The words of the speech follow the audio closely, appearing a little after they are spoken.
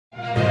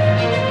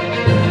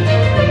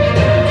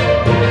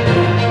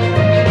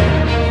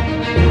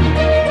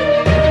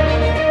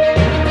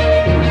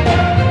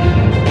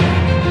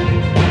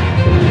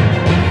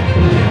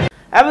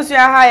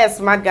Abusia highest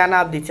smart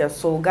Ghana update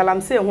so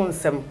Galamsey ho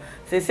nsem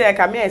say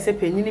ka me say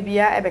penyini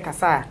bia ebe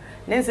kasa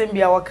ne nsem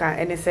bia waka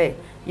ene say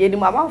yeni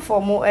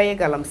amanfo mo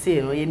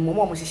Galamsey no yeni mo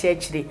hyehyɛ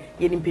akire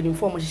yeni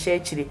mpedimfo mo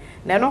hyehyɛ akire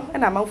na no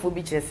na amanfo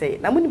bi kire say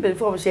na mo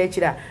mpedimfo mo hyehyɛ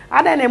akire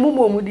ada na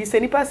mo mu di say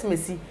nipa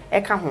semesi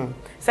eka ho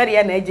say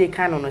de na eje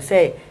kan no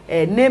say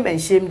name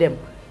and shame them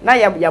na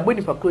ya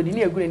boni pakro di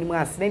ni aguna ni mu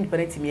as na nipa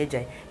na timi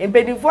agyan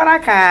empedimfo na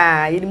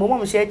ka yeni mo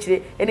hyehyɛ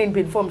akire ene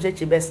mpedimfo mo hyehyɛ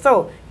akire but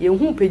still ye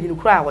hu pedin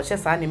kura wo hye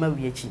sa ne ma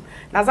wi achi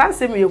na za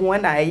nsem ye hu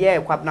na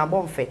kwabna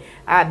bomfe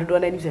a dodo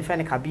na ni se fe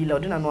ne Kabila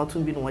odina no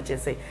otum bi no wo che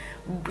say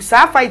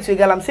sa fight we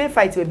Galamsey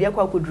fight we bia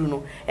kwa kodru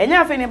no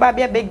enya afi ne ba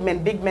bia big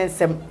men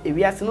sem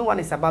ewiase no one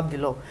is above the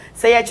law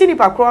say ya chi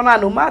nipa kro no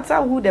no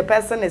matter who the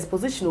person is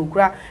position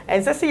okura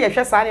and say ye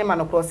hwe sa ne ma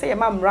no kro say ye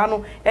ma mra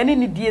no ene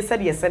ni die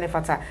say ye sene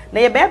fata na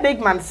ye be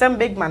big man sem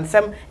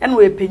ene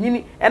we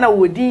penyini ene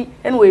wodin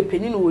ene we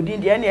penyini wodin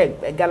de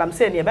ene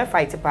Galamsey ne be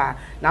fight pa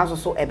na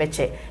so ebe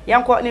che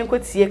yanko ne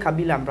nkotie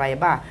Kabila mbra ye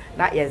ba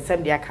na ye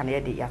nsem de aka na ye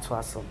de yato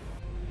aso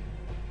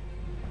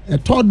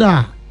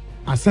etoda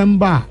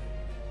asemba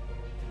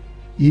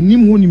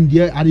yenim hunim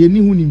de ade ni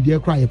hunim de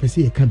kra ye pese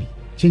ye ka bi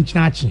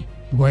chinchinachi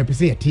go ye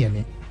pese ye te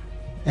ne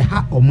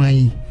ha oman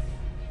yi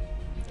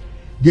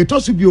de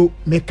tosubio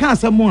me ka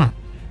asemo a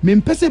me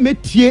mpese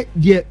metie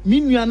de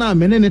minua na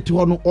menene te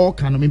ho no all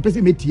kan me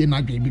mpese metie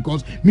na dwe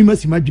because me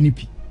masima dwene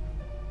pi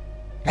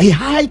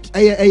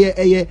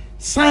a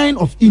sign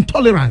of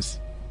intolerance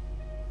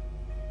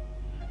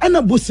and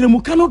a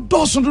bosremu cannot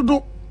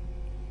do.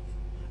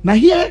 Now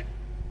here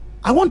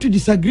I want to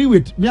disagree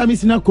with my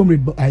senior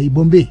comrade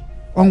Bombay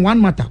on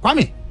one matter.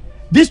 Kwame,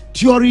 this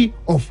theory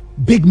of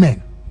big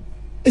men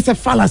is a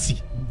fallacy.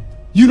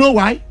 You know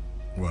why?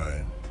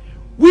 Why?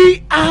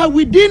 We are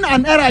within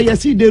an era, you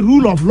see, the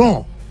rule of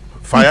law.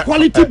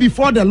 Equality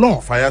before the law.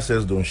 Fire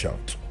says don't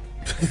shout.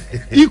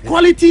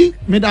 Equality,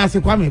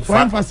 Kwame, for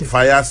emphasis.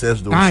 Fire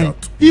says don't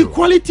shout.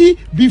 Equality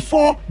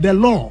before the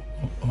law.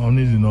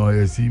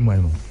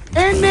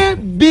 Any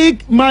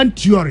big man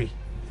theory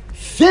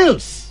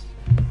fails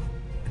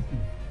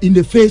in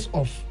the face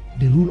of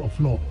the rule of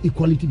law,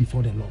 equality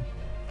before the law.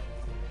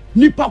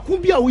 Nipa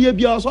kumbia uye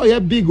bia so ye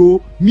big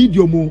o,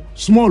 medium o,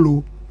 small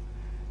o.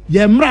 Ye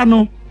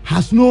mrano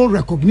has no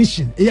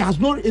recognition. It's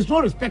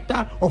no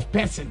respecter of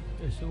person.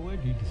 So where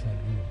do you disagree?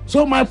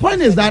 So my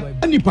point is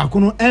that nipa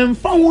kono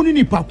emfa woni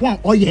nipa kwa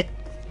oye.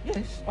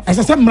 Yes. As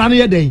I said mrano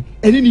ye den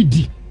eni ni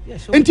di.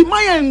 Yes. Enti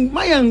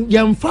mayan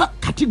yemfa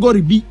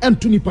category B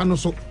ento nipa no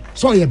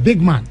so ye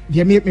big man.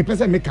 Ye me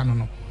person make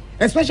no.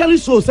 Especially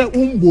so say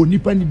umbo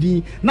nipa ni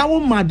di na wo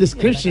ma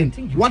description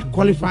what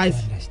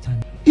qualifies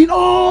in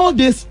all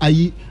this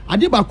ayi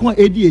adeba kon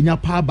edi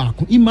enya pa ba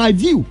kon in my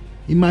view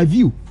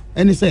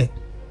and he say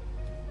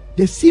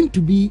there seem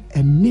to be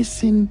a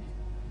missing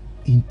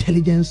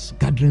intelligence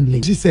gathering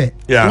link. She said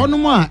one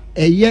more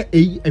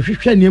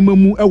ehwehwe niam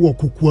mu ewo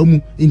kokoa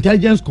mu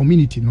intelligence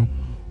community no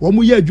wo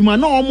mu ye adwuma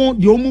na wo mu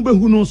de wo mu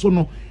behu no so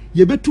no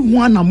ye betu ho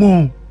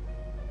anamo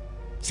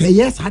say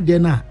yes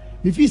ade na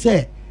me fi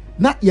say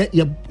na ye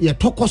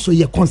tokoso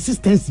ye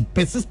consistency,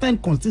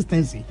 persistent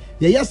consistency.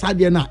 Ye yes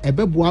ade na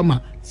ebebo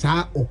ama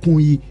sa okun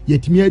yi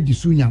yetimi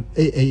adisu nya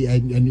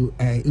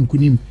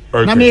nkunim.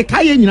 Na me ka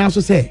ye nyina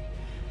so say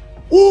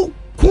o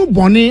ku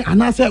bone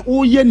anase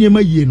o ye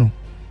niema yie no.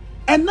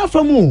 And not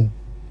from all,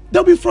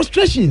 there'll be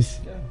frustrations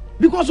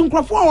because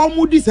unkrafo a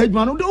wo dis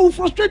adwuma no they will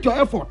frustrate your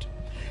effort.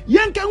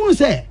 Yen kan hu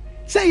say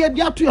ye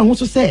dia to your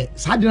so say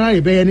sa de na ye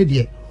be ye ne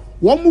de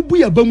wo mu bu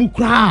ya ba mu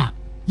kra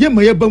ye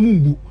ma ye ba mu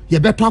mbu ye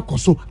beto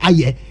akoso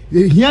aye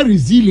here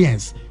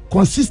resilience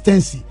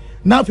consistency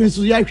now for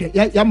so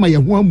ya ma ye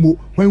ho ammo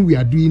when we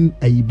are doing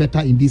a better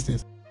in this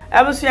sense.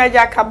 Abusia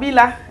ja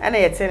Kabila ana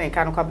yete ne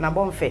kan kwabna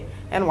bomfe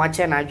en wa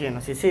che na adwen no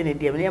se ne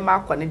de ma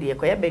akọ ne de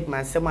ko ye big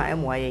man sema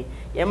emoye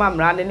ye ma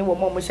mra ne wo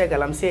mo hye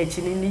Galamsey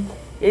echi ni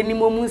eni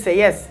momu se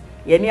yes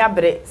ye ni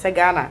abre se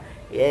Ghana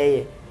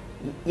ye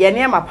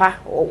ne mapa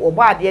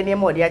obo ade ne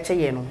ma ode ache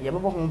ye no ye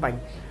bebo ho ban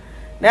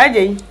na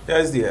agye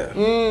yes dear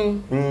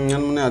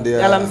nanu na ade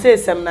Galamsey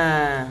sem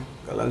na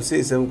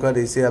Galamsey sem kwa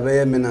de se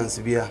abaye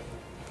menance bia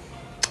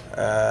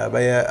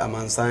abaye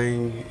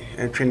amansan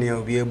entwene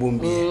obi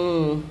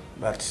ebombi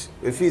but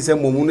if you say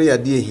momu no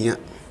yade ehia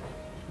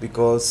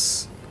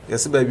because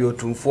yes baby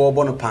otumfo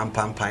obo no pam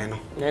no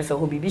yes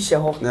ho bibi hye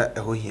ho na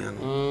eho hia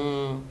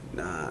no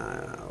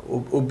na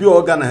obi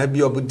organ ha bi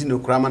obudi no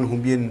krama no ho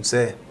bi enu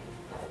say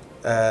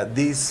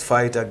this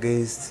fight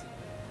against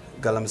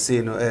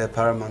Galamsey no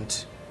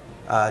paramount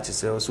to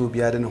say also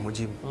be adding no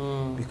jim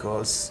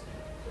because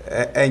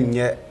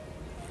enye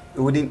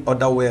wouldn't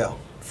order well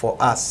for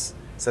us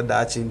said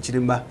that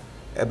chimba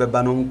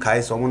ebeba no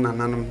kai so mo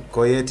nananom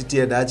koye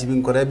titi da achi bi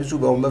nkora bi su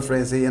ba mo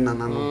friends ye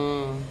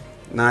nananom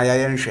na ya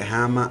yenhwe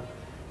hama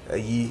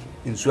yi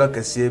nsu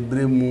akase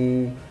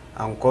bremu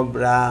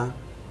ankobra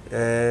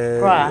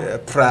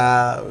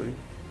pra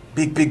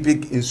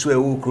big nsu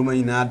ewu kroma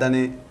ina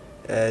adane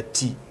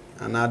tea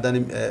and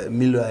adane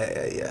milo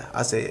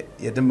ase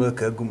yedem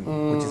ka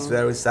gum which is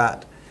very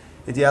sad.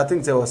 I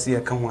think there was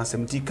here kan ho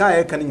asem ti kan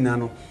e kan ina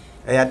no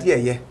ya de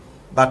ye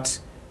but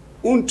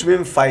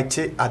untumi fight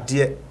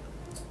adie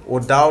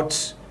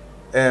without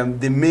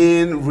the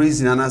main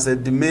reason, and I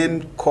said the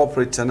main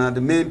corporate and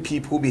the main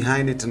people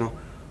behind it,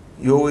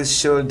 you always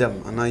shield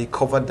them and you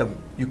cover them.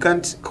 You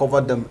can't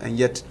cover them and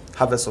yet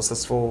have a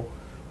successful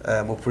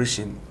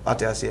operation.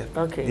 What I say.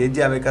 Okay. The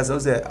idea,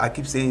 because I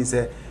keep saying is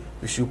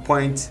we should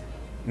point,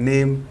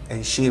 name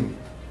and shame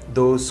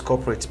those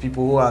corporate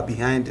people who are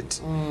behind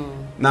it.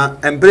 Now,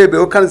 and baby,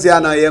 you can say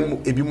I am a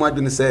bit more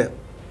than say,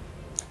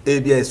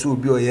 ABS will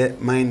be or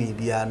mining,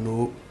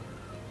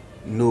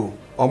 no.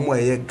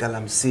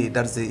 Galamsey,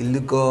 that's the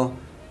illegal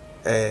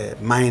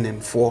mining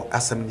for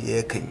assembly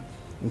aircane.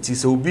 It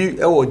is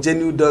a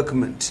genuine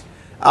document.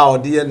 Our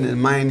dear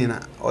mining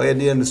or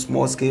dear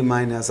small scale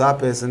mining as our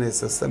person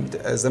is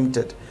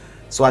exempted.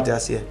 So what I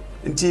say.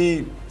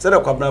 Inti said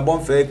of Kabila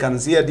Bonfair can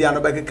see a dear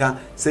Nobeka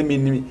say me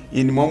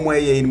in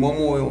Momoye in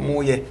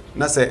Momoye,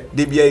 Nasa,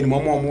 Debia in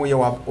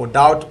Momoye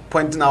without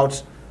pointing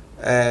out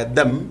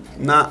them.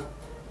 Na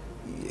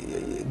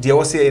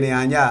Diose in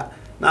Anya.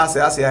 Na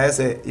say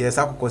yes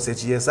I could say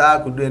yes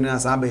I could do any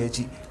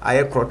asabe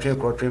I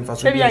crotrin for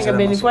so be anga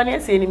benifo na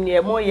say nim ne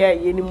mo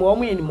ye ni mo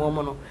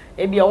no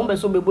e bia wo be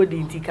so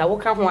bebodi ntika wo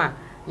ka ho a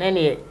na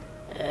ne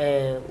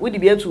wodi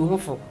bia tu ho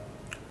fo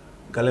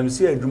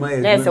Galamsey adwuma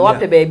ye na say wo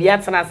pe ba bia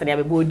tena se ne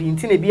bebodi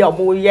nti ne bia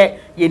mo ye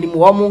ni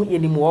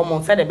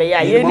mo say de be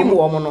ya ye ni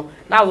mo no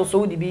na so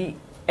wodi bi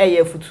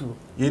eye futu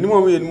ye ni mo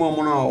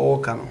no o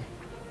ka no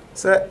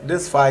say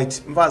this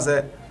fight mfa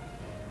say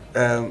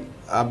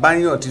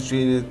Abanyo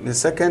Titri, the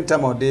second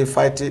time of day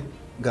fighting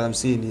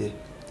Galamsey in here.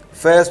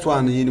 First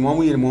one, in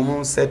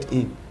moment set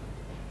in.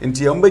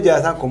 Until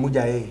Ombeja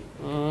Komuja.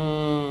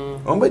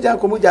 Ombeja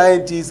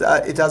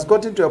Komuja, it has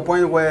gotten to a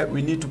point where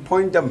we need to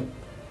point them,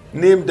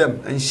 name them,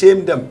 and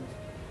shame them.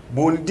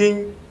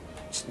 Bonding,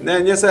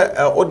 yes,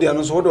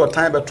 audience, what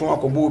time but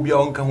Tuakobo be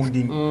on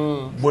Kahudin.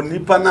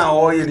 Bonipana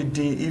or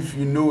anything if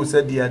you know,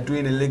 said they are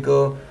doing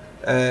illegal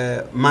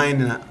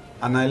mining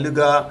and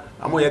illegal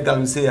Amoya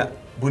Galamsey.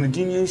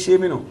 Bunidinian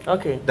shame,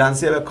 okay.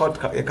 Dance a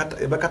kata.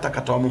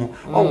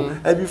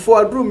 Oh, and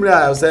before I drew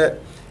I said,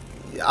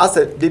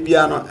 the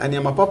piano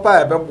and my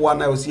papa, about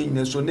one I was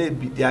seeing, so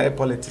maybe the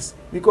politics.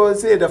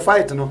 Because say the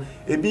fight,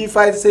 a B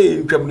fight say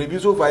in criminal,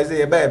 so if I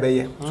say a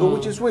baby, so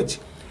which is which.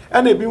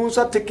 And a B wants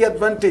to take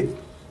advantage.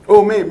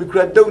 Oh, may me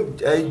cry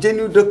don't a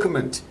genuine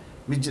document.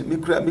 Me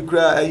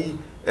cry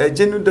a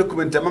genuine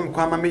document, a mum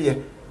come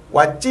me.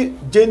 What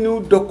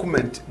genuine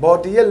document,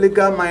 but the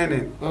legal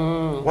mining.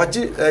 What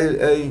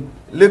a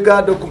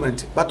legal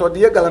document, but what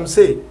the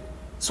Galamsey.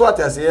 So what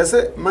I say, yes,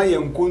 my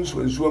young coons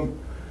will swim.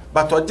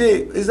 But what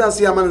day is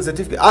a man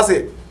certificate? I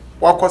say,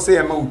 what say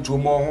a mouth to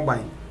more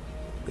home.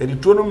 The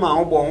return my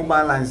home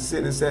line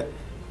said,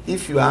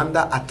 if you are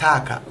under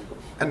attack,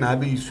 and I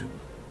be issue.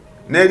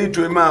 Nelly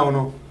to a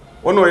man,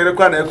 one or a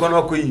economic,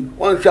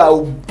 one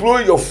shall blow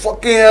your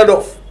fucking head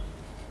off.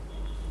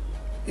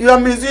 You are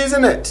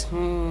misusing it.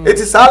 It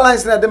is our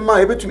lines that the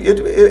man able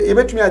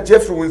me a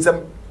Jeffrey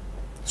Winsome.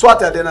 So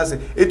what I then I say,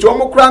 it's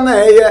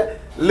Omocrana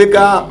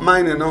legal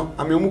mining, no.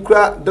 I mean,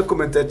 Mukra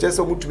documented just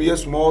to be a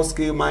small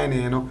scale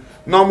mining,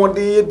 no more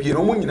day, be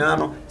no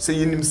munano,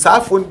 say in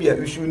himself won't be.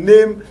 We should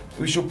name,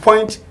 we should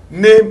point,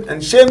 name,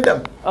 and shame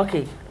them.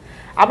 Okay.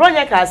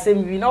 Ablakwa say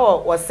we know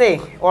what say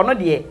or not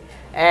there.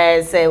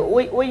 Say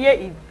we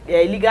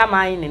illegal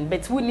mining,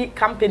 but we need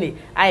company.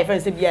 I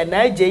first say be a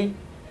NJ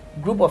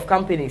group of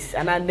companies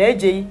and an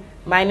NJ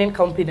mining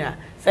company.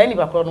 Say any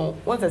background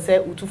once I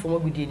say utu for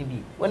good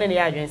be. When any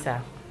agents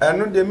are. I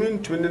know they mean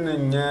twinning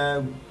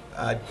and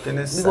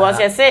because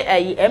I say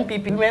a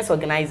MPP women's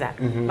organizer.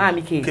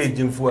 Mammy K.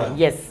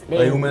 Yes,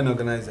 women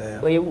organizer.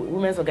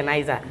 Women's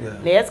organizer.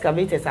 The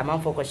excavators are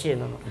man for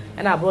question.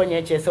 And I brought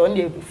your chest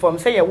only from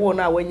say a war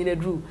now when you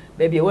drew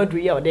baby a word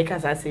or they can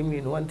say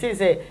me no until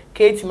say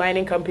Kate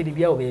mining company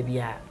be our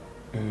baby.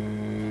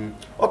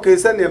 Okay,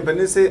 send the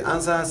Penisi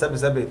answer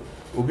Sabi.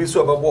 Ubi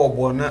so about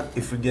Bona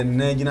if you get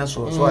Najina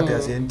so what I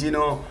say,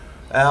 Tino,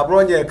 I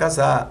brought your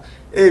casa,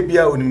 a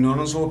beer when you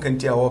know so can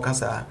tell our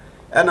casa,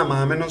 and a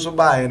man so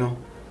buy,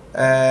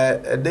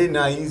 a day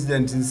night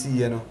incident in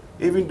sea,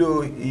 even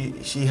though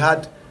she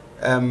had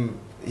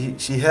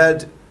she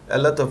had a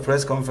lot of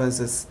press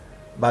conferences,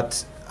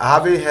 but I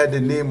haven't heard the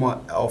name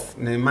of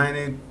the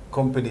mining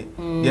company.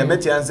 The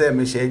met answer,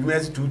 Michelle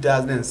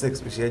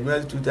 2006,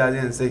 Michelle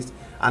 2006,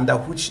 under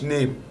which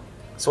name?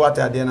 So what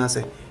I then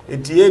say.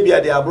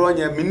 Etiabia the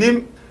abronya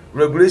minim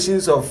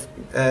regulations of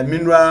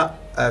mineral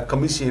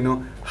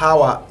commission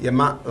how are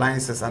yama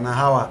licenses and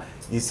how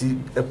you see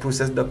a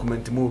process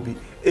document movie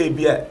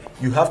abia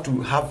you have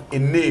to have a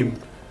name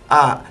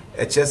a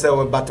chese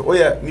but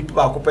oya nipa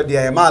akope the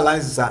yama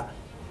licenses a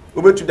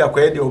obetu da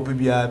kwaye the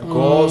opibia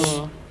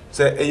because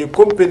say a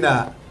company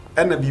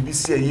and a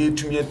BBC a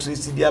yetumi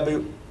trace dia be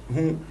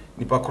hu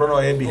nipa krono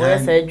oya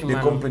behind the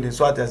company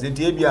so at as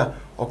etiabia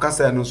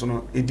okasa no so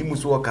no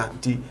edimuso oka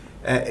ti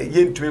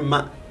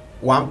ma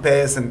one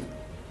person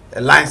a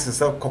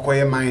license of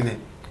cocoa mining.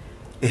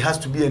 It has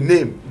to be a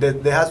name.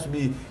 There has to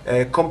be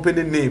a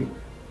company name.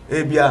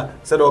 Abia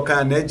said okay,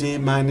 NJ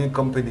mining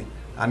company.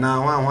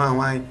 ana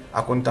wan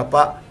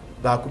akontapa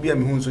ba ko bia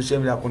me hu social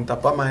media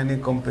akontapa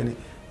mining company.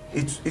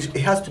 It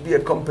has to be a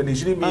company. It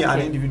shouldn't be an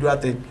individual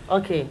thing.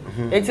 Okay.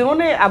 It's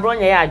only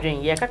abronya ya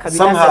adwen ye ka Kabila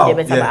somehow,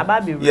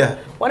 yeah.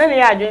 One na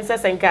ya adwen se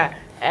senka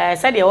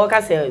said the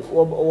worker say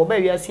wo ba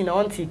wi asi na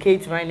on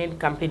Kate mining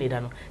company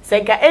da no.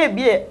 Senka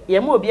bie ye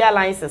ma obi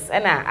alliances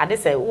na ade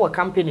say wo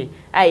company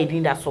ai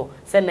din da so.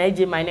 Say na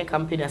AJ mining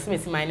company,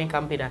 asem mining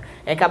company.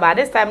 E ka ba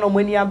this time no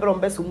money ambro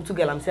mbe so mutu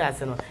Galamsey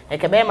ase no. E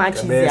ka be ma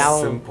cheese ya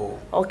o. Simple.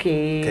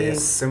 Okay. Okay,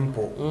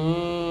 simple.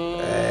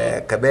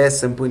 Kabe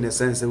simple in the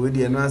sense we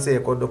dey no say e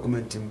ko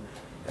document him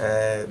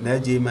na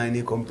AJ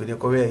mining company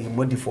ko we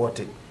modify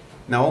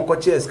na won ko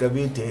che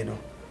excavate no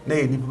na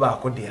e nipa ba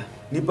ko dia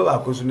nipa ba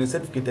ko so no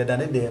certificate da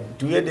ne dem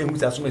to ye dem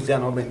musa so mesia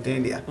na o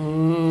maintain dia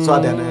so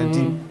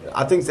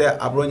I think say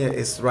Abronya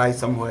is right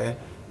somewhere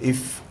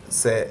if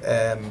say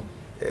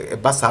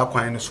basa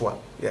kwan no so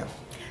yeah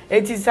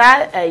it is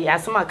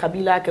asema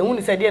Kabila ka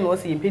hunu say dey no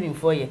say impeding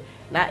for ye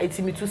na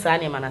etimi tu sa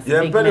ne ma na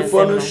say impeding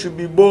for no should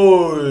be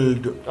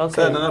bold. Okay.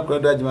 Say na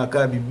kwado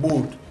ajimaka be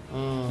bold.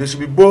 They should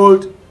be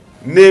bold,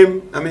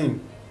 name,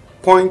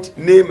 point,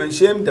 name and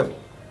shame them.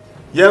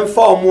 Yen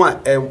fa omo a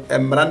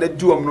emrande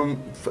du omno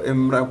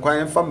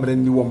kwan fa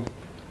mrandi wom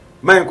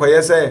man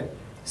koye say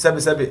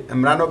sebe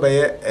emra no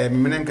beye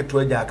menen keto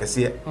agya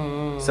akase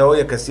se wo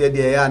ye kase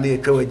de ya na ye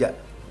kawaja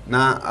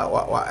na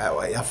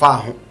ya fa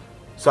ho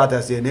so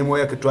atase ne mo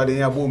ye keto de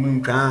ya bo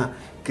mu kan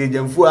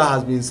Kejamfua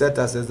has been set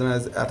as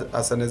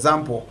an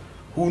example.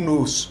 Who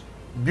knows?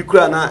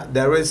 Bikra na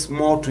there is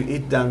more to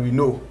it than we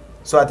know.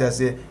 So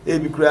atase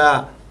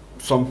bikra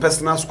some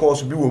personal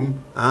scores be wom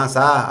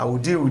I will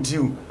deal with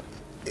you.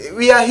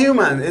 We are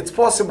human. It's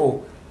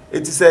possible.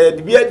 It is a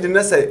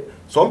the say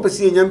some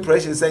person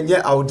impression saying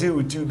yeah I'll deal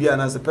with you be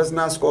as a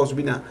personal scores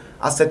be na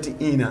asset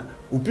in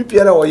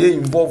upipiara or ye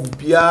involved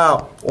pia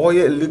or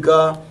ye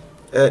illegal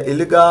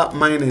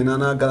mining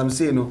na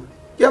Galamsey no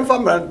yam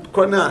famra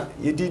kona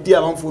ye didi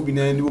amanfo bi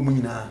na ndi wo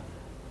nyina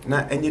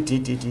na enye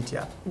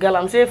tititia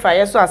Galamsey fa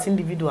yeso as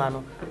individual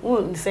no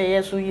who say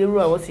yeso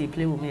yeru a wo say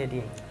play wo me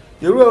dey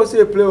yeru a wo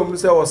say play wo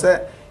say wo say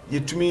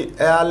yetumi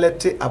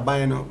alete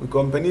aban no the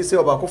company say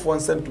obakofo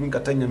nsem tumi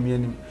katanya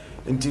mianim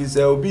nti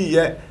say obi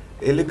ye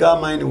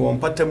illegal mine won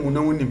patamu na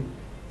wonim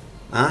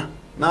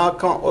na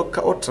ka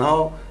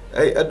otra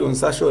Adom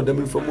sa show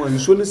dem from one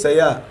so ni say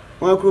a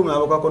won akuru na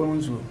abakwa no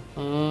nzu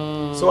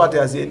so what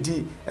as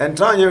nti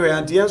entra anye we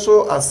anti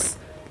so as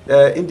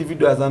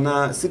individuals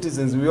and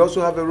citizens we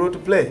also have a role to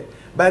play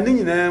but ni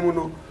nyina mu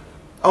no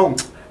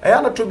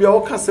na to bia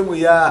wo kasem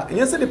ya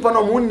nye se nipa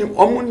no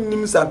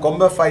omunnim sa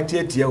komba fight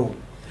etia o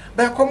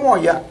ba komo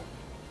ya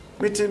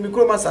meti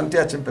mikroma sante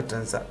a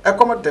chimpetensa e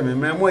komo teme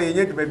memo ye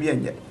nye deba bi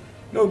enye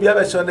na obi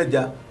aba shona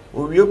ja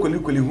owie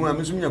kolikoli hu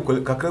amisu nya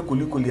kakra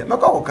kolikoli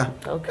maka koka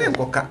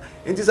enkoka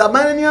it is a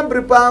man ni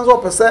ambripa nzo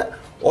pese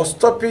or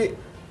stop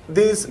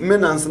this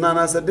menace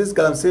na say this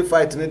Galamsey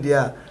fight in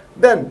there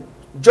then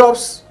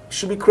jobs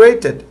should be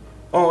created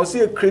or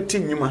see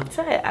creating nyuma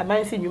say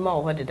abansi nyuma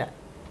o hodeda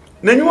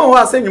na nyuma ho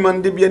ase nyuma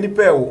nde bia ni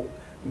pewo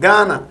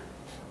Ghana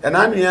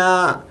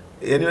enania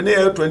ne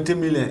 20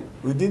 million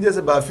within just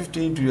about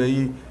 15 to a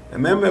year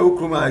remember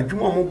ukruma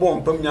adwuma mo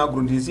bom pam nya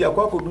agro ndisi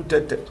akwa do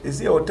 30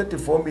 is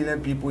 34 million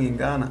people in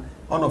Ghana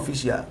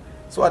unofficial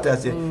so what I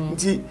say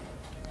nti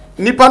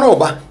nipa no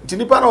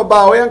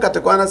ba o yan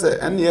katekwa na se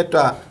ene yeto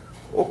a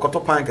okoto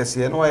pan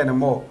kase no ye ne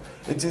mo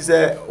nti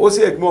se o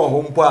se adwuma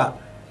ho mpo a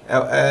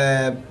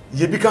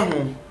ye bika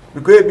ho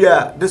because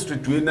bia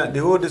district we na the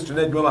whole district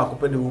na adwuma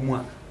akopa de wo mu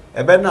a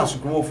ebe na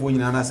asukuma fo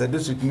nyina na se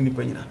district ni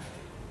nipa nyina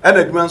and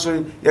adwuma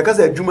so ye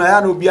kasa adwuma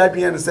ya na obi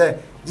adwen se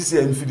this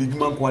is infidi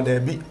adwuma nko da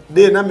bi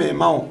dey na me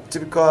ma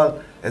typical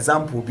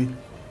example bi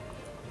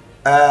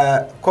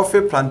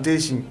coffee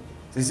plantation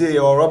they say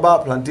your rubber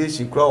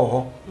plantation kra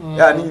ho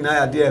ya ni nyina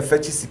ya dey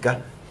fetch sika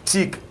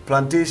teak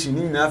plantation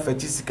ni nyina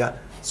fetch sika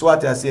so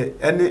what I say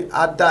any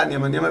ada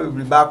nema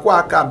be ba kwa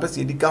aka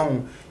mpese edika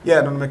ho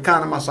ye no me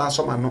kan na maso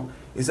asoma no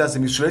isa se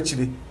mi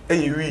surachire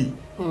eyi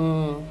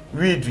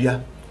wi dua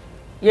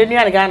ye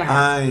nua de Ghana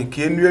ai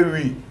ke nua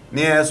wi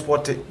ne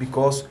export it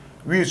because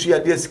we see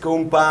at this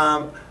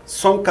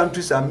some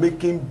countries are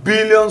making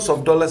billions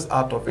of dollars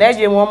out of it. But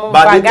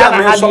the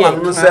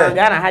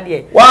Ghana had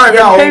it. Why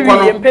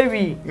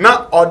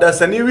now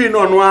orders and we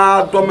no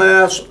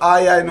Thomas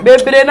I know.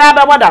 Baby na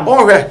ba madam.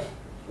 Okay.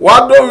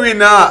 What do we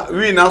na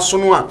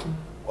sunwa?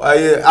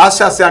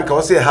 Asha say anka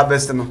we say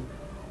harvest no.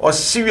 Or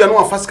see we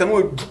no fast can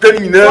we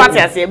turn na. What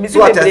I say me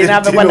say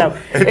na ba madam.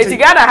 Eti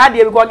Ghana had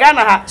it because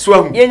Ghana ha.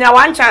 Ye nya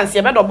one chance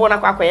ye be do bo na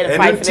kwa ye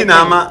 5. Enti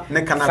na ma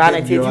ne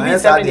kana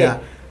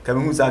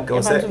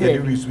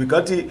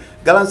because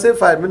Galamsey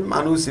fight,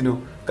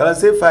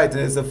 Galamsey fight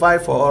is a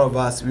fight for all of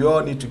us. We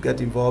all need to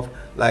get involved.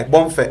 Like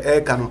Bonfe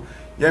Air Cano,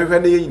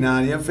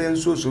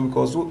 so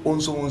because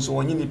also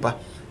one nipa.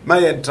 My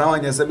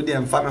entire yesterday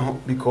and family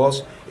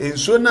because in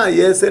sooner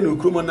yes and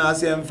Ukrumana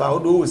and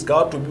Faudo is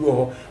scout to be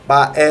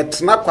but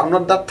at not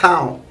another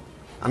town,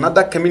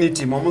 another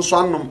community,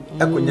 Momoswanum,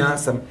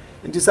 Equinansam.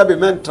 nti sabe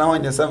mentra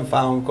wanya sem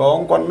fa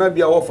nko na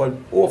bia wo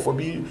for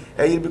bi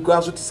bi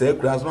kwa so te say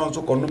kura so no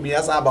so kono bi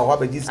asa aba ho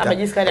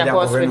abagiska dia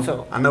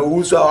hospital ana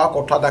wusu a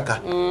akotwa daka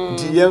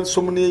nti yen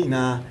som ne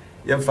nyina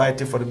yen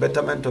fight for the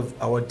betterment of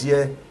our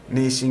dear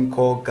nation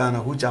called Ghana,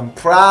 which I'm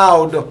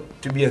proud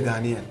to be a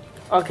Ghanaian.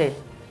 Okay.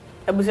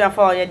 Ebusia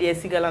for ye dey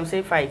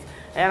Galamsey fight.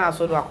 E na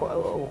so do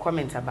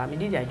comment about me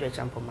did I judge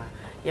champoma.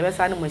 Ye be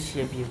sa no mo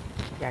hia bio.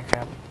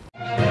 Yakram.